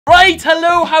Right,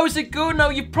 hello, how's it going? Now,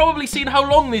 you've probably seen how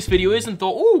long this video is and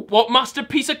thought, oh, what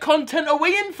masterpiece of content are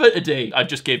we in for today? I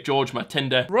just gave George my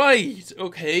Tinder. Right,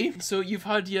 okay, so you've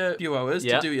had your few hours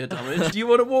to do your damage. Do you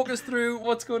want to walk us through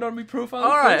what's going on with my profile?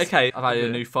 All right, okay. I've added a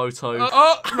new photo.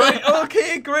 Right,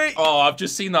 okay, great. Oh, I've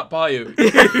just seen that bio.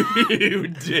 You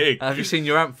dick. Have you seen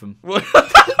your anthem? What?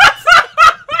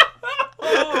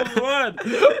 Man,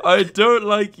 I don't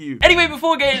like you. Anyway,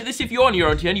 before getting into this, if you're new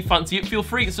around here and you fancy it, feel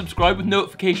free to subscribe with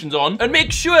notifications on and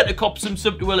make sure to cop some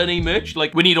sub to Willne merch.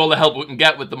 Like, we need all the help we can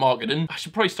get with the marketing. I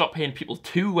should probably start paying people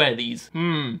to wear these.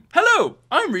 Hello,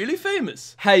 I'm really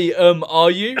famous. Hey,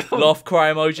 are you? Laugh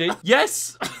cry emoji.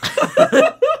 Yes.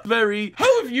 Very.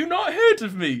 How have you not heard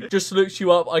of me? Just looked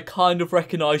you up. I kind of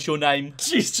recognise your name.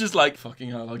 She's just like, fucking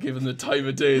hell, I'll give him the time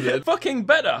of day then. Fucking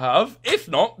better have. If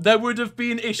not, there would have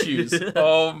been issues.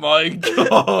 Oh my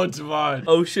god, man.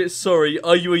 Oh shit, sorry.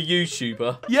 Are you a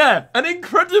YouTuber? Yeah, an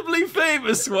incredibly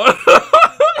famous one.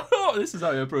 This is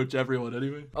how I approach everyone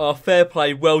anyway. Oh, fair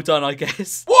play. Well done, I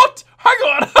guess. What? Hang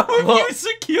on, how have you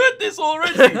secured this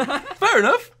already? Fair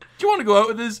enough. Do you want to go out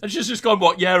with us? And she's just gone,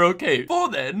 what? Yeah, okay. Before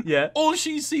then, all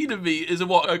she's seen of me is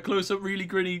a close-up, really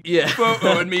gritty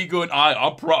photo and me going,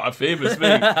 I'm proper famous,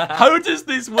 mate. How does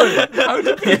this work? How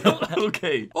do people...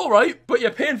 Okay. All right, but you're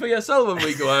paying for yourself when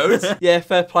we go out. Yeah,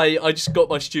 fair play. I just got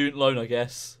my student loan, I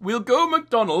guess. We'll go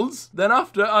McDonald's. Then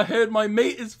after, I heard my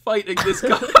mate is fighting this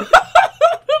guy.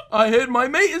 I heard my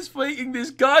mate is fighting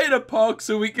this guy in a park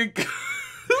so we could...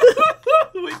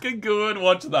 We can go and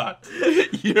watch that.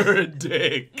 You're a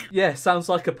dick. Yeah, sounds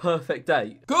like a perfect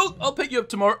date. Cool, I'll pick you up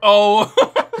tomorrow. Oh,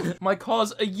 my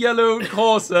car's a yellow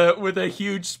Corsa with a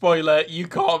huge spoiler. You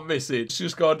can't miss it. It's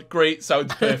just gone, great,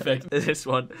 sounds perfect. This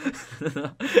one.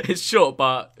 It's short,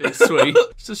 but it's sweet.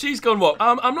 So she's gone, what?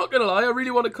 I'm not gonna lie, I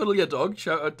really want to cuddle your dog.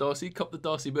 Shout out Darcy, cop the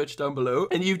Darcy merch down below.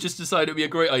 And you've just decided it'd be a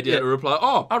great idea to reply,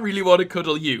 oh, I really want to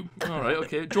cuddle you. All right,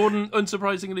 okay. Jordan,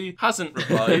 unsurprisingly, hasn't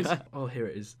replied. Oh, here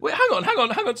it is. Wait, hang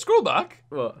on, scroll back.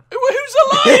 What? Who's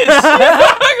Elias? Hang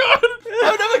on.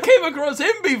 I never came across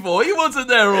him before. He wasn't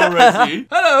there already.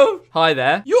 Hello. Hi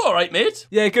there. You all right, mate?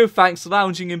 Yeah, good, thanks.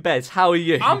 Lounging in bed. How are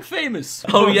you? I'm famous.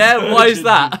 Oh, yeah? Why is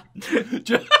that?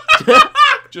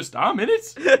 Just I'm in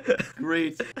it.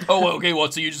 Great. Oh, okay,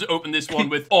 what? So you just opened this one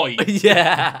with oi?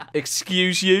 Yeah.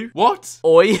 Excuse you? What?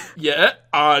 Oi? Yeah,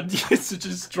 and it's such a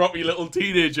stroppy little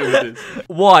teenager with this.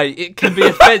 Why? It can be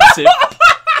offensive.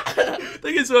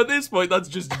 Thing is, so at this point, that's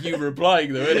just you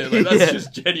replying, though, isn't it? Like, that's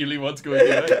just genuinely what's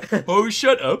going on. Oh,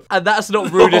 shut up. And that's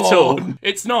not rude at all.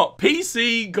 It's not.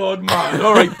 PC God man.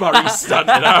 All right, Barry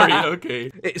Stanton, Harry,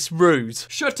 okay. It's rude.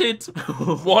 Shut it.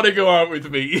 Want to go out with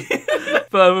me?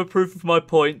 Further proof of my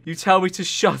point. You tell me to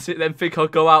shut it, then think I'll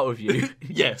go out with you.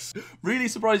 Yes. Really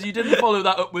surprised you didn't follow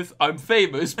that up with, I'm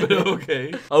famous, but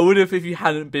okay. I would have if you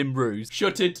hadn't been rude.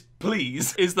 Shut it,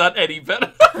 please. Is that any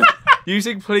better?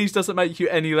 Using please doesn't make you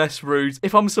any less rude.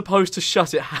 If I'm supposed to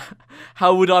shut it,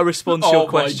 how would I respond to your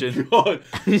question? Oh my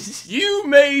god. You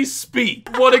may speak.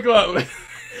 Want to go out with?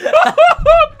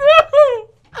 Oh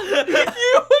no!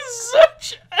 You are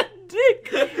such a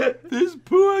dick. This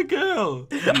poor girl.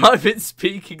 I've been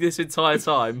speaking this entire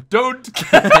time. Don't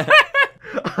care.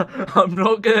 I'm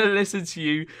not going to listen to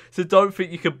you, so don't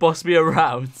think you can boss me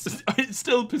around. It's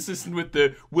still persistent with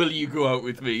the, will you go out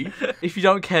with me? If you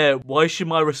don't care, why should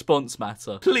my response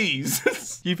matter?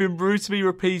 Please. You've been rude to me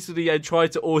repeatedly and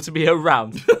tried to order me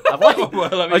around. Have I?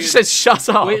 Well, I mean, I just said shut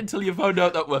up. Wait until you found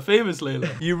out that we're famous,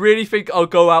 Layla. You really think I'll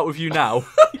go out with you now?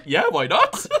 Yeah, why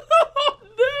not?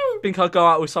 Think I'll go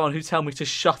out with someone who tell me to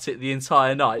shut it the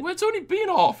entire night? Well, it's only been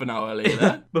half an hour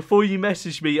later. Before you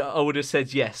messaged me, I would have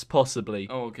said yes, possibly.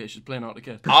 Oh, okay, she's playing out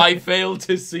again. I failed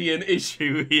to see an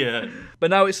issue here.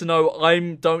 But now it's a no. I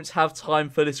don't have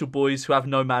time for little boys who have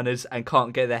no manners and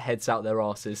can't get their heads out their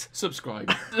asses.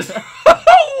 Subscribe.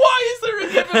 Why is there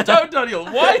a different tone, Daniel?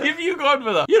 Why have you gone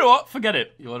for that? You know what? Forget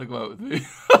it. You want to go out with me?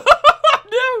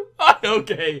 No.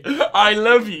 Okay. I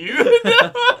love you.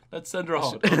 Let's send her a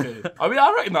heart. Okay. I mean,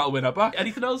 I reckon that'll win her back.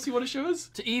 Anything else you want to show us?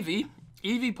 To Evie.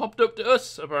 Evie popped up to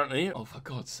us, apparently. Oh, for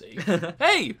God's sake.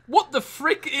 Hey, what the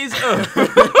frick is up?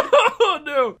 Oh,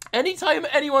 no. Anytime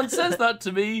anyone says that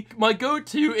to me, my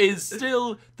go-to is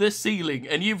still the ceiling.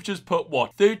 And you've just put,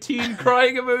 what, 13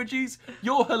 crying emojis?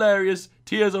 You're hilarious.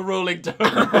 Tears are rolling down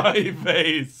my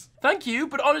face. Thank you,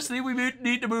 but honestly, we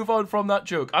need to move on from that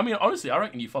joke. I mean, honestly, I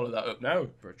reckon you follow that up now.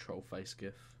 For a troll face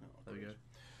gif. There we go.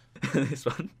 This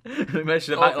one. We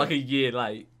mentioned it back like a year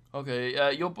late.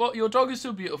 Okay, your dog is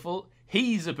so beautiful.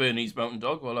 He's a Bernese Mountain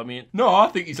Dog. Well, I mean, no, I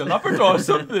think he's a Labrador or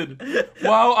something.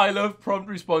 Wow, I love prompt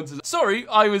responses. Sorry,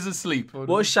 I was asleep.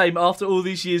 What a shame. After all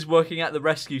these years working at the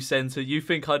rescue centre, you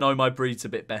think I know my breeds a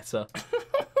bit better.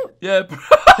 Yeah.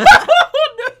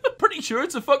 Pretty sure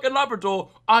it's a fucking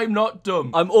Labrador. I'm not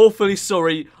dumb. I'm awfully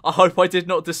sorry. I hope I did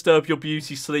not disturb your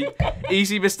beauty sleep.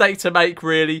 Easy mistake to make,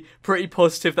 really. Pretty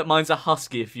positive that mine's a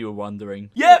husky, if you were wondering.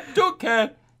 Yep, don't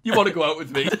care. You want to go out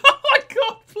with me? Oh my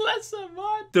God, bless her,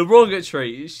 man.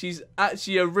 Derogatory. She's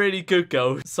actually a really good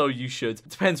girl, so you should.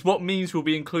 Depends what memes will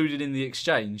be included in the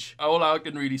exchange. All I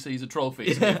can really see is a troll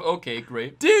face. Yeah. Okay,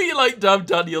 great. Do you like Damn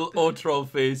Daniel or troll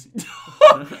face?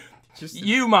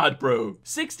 You mad, bro.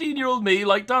 16-year-old me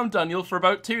liked Damn Daniel for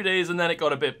about 2 days and then it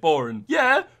got a bit boring.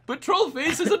 Yeah, but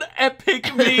Trollface is an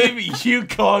epic meme. You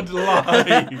can't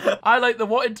lie. I like the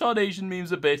what intonation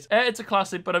memes a bit. It's a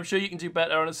classic, but I'm sure you can do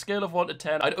better. On a scale of 1 to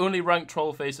 10, I'd only rank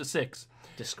Trollface a 6.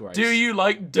 Disgrace. Do you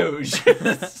like Doge?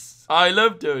 I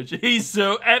love Doge. He's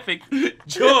so epic.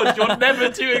 George, you're never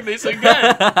doing this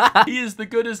again. He is the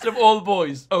goodest of all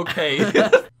boys. Okay.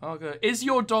 Okay. Is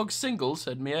your dog single?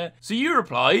 Said Mia. So you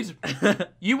replied,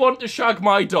 you want to shag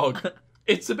my dog.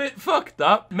 It's a bit fucked,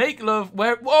 that. Make love,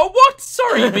 where... Oh, what?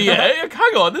 Sorry, Mia.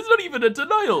 Hang on, there's not even a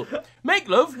denial. Make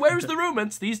love, where's the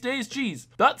romance these days? Jeez.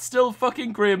 That's still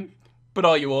fucking grim. But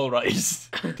are you alright?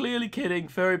 Clearly kidding.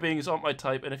 Furry beings aren't my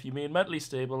type, and if you mean mentally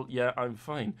stable, yeah, I'm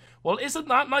fine. Well, isn't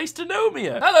that nice to know,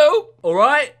 Mia? Hello?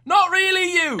 Alright? Not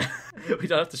really you! We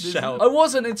don't have to shout. I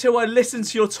wasn't until I listened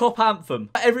to your top anthem.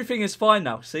 Everything is fine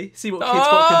now, see? See what kids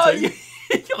what can do?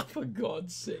 For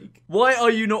God's sake. Why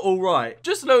are you not alright?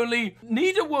 Just lonely.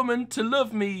 Need a woman to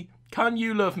love me. Can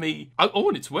you love me? Oh,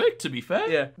 and it's worked, to be fair.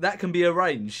 Yeah, that can be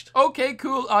arranged. Okay,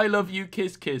 cool. I love you.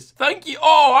 Kiss, kiss. Thank you.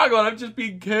 Oh, hang on. I'm just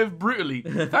being curved brutally.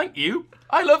 Thank you.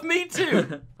 I love me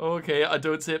too. Okay, I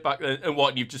don't say it back then. And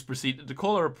what? You've just proceeded to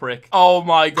call her a prick. Oh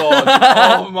my God.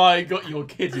 Oh my God. You're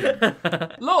kidding.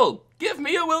 Lol. Give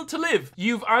me a will to live.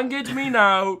 You've angered me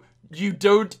now. You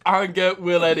don't anger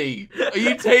Willne. Are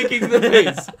you taking the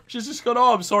piss? She's just gone,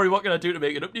 oh, I'm sorry. What can I do to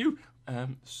make it up to you?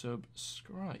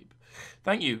 Subscribe.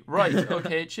 Thank you. Right,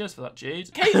 okay, cheers for that, Jade.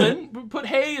 Caitlin put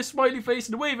hey, a smiley face,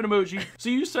 and a waving emoji. So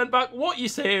you sent back what you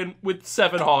saying with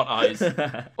 7 heart eyes.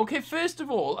 Okay, first of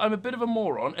all, I'm a bit of a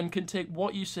moron and can take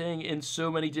what you saying in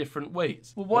so many different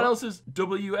ways. Well, what else is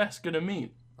WS gonna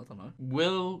mean? I don't know.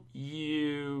 Will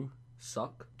you...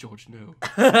 Suck? George, no.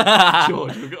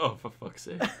 George, oh, for fuck's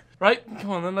sake. Right,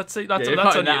 come on then, let's see. That's on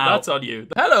you. That's on you.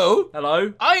 Hello?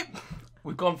 Hello?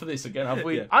 We've gone for this again, have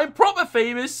we? Yeah. I'm proper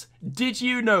famous. Did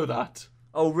you know that?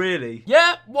 Oh, really?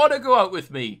 Yeah, wanna go out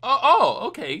with me? Oh,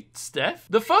 okay, Steph.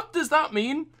 The fuck does that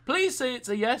mean? Please say it's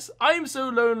a yes. I'm so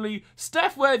lonely.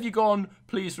 Steph, where have you gone?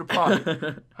 Please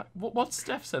reply. What's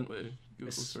Steph sent with?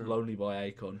 It's Lonely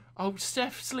by Akon. Oh,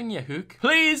 Steph, sling your hook.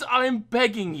 Please, I'm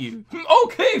begging you.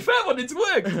 Okay, fair one, it's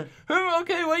worked.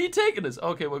 Okay, where are you taking us?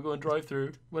 Okay, we're going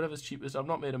drive-through. Whatever's cheapest, I'm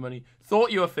not made of money.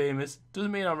 Thought you were famous.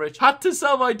 Doesn't mean I'm rich. Had to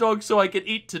sell my dog so I could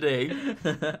eat today.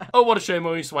 Oh, what a shame, I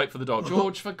only swiped for the dog.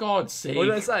 George, for God's sake. What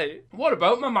did I say? What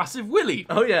about my massive willy?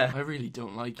 Oh, yeah. I really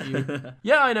don't like you.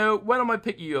 Yeah, I know. When am I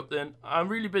picking you up then? I'm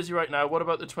really busy right now. What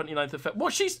about the 29th of February?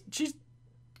 What, she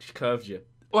curved you.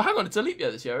 Well, hang on, it's a leap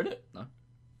year this year, isn't it? No.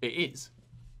 It is.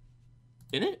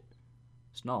 Isn't it?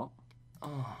 It's not.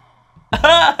 Oh.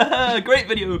 Great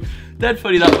video. Dead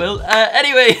funny that, Will.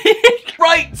 Anyway,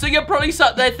 right, so you're probably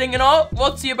sat there thinking, oh,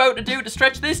 what's he about to do to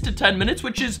stretch this to 10 minutes,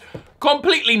 which is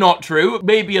completely not true,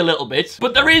 maybe a little bit,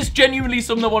 but there is genuinely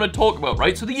something I want to talk about,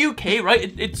 right? So the UK,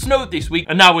 right, it snowed this week,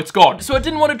 and now it's gone. So I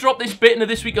didn't want to drop this bit into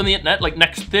this week on the internet, like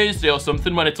next Thursday or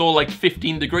something, when it's all like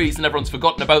 15 degrees and everyone's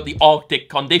forgotten about the Arctic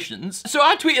conditions. So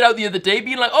I tweeted out the other day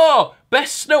being like, oh,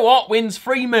 best snow art wins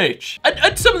free merch.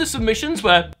 And some of the submissions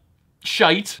were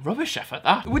shite. Rubbish effort,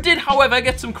 that. We did, however,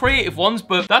 get some creative ones,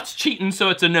 but that's cheating, so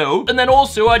it's a no. And then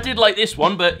also, I did like this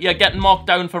one, but yeah, getting marked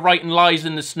down for writing lies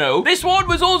in the snow. This one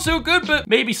was also good, but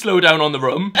maybe slow down on the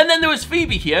rum. And then there was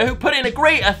Phoebe here, who put in a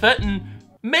great effort and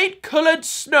made coloured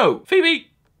snow.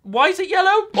 Phoebe, why is it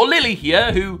yellow? Or Lily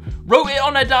here, who wrote it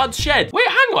on her dad's shed. Wait,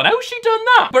 hang on, how's she done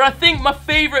that? But I think my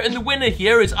favourite and the winner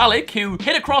here is Alec, who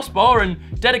hit a crossbar and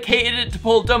dedicated it to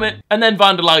Paul Dummett and then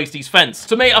vandalised his fence.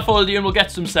 So mate, I followed you and we'll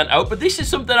get some sent out, but this is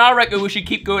something I reckon we should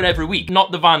keep going every week,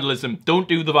 not the vandalism. Don't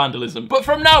do the vandalism. But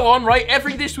from now on, right,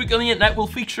 every This Week on the Internet will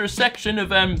feature a section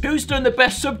of who's done the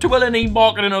best sub to Willne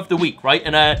marketing of the week, right?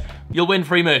 And you'll win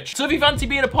free merch. So if you fancy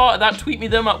being a part of that, tweet me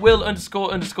them at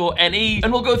will__NE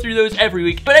and we'll go through those every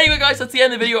week. But anyway guys, that's the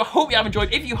end of the video. I hope you have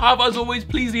enjoyed. If you have, as always,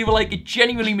 please leave a like. It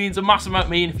genuinely means a massive amount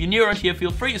to me. And if you're new around here, feel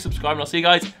free to subscribe and I'll see you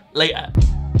guys later.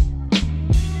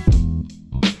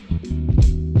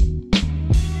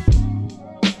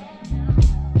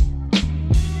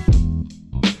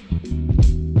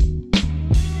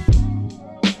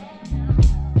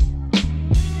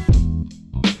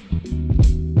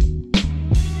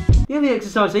 The only exercise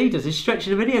exercise he does is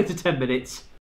stretching a video to 10 minutes.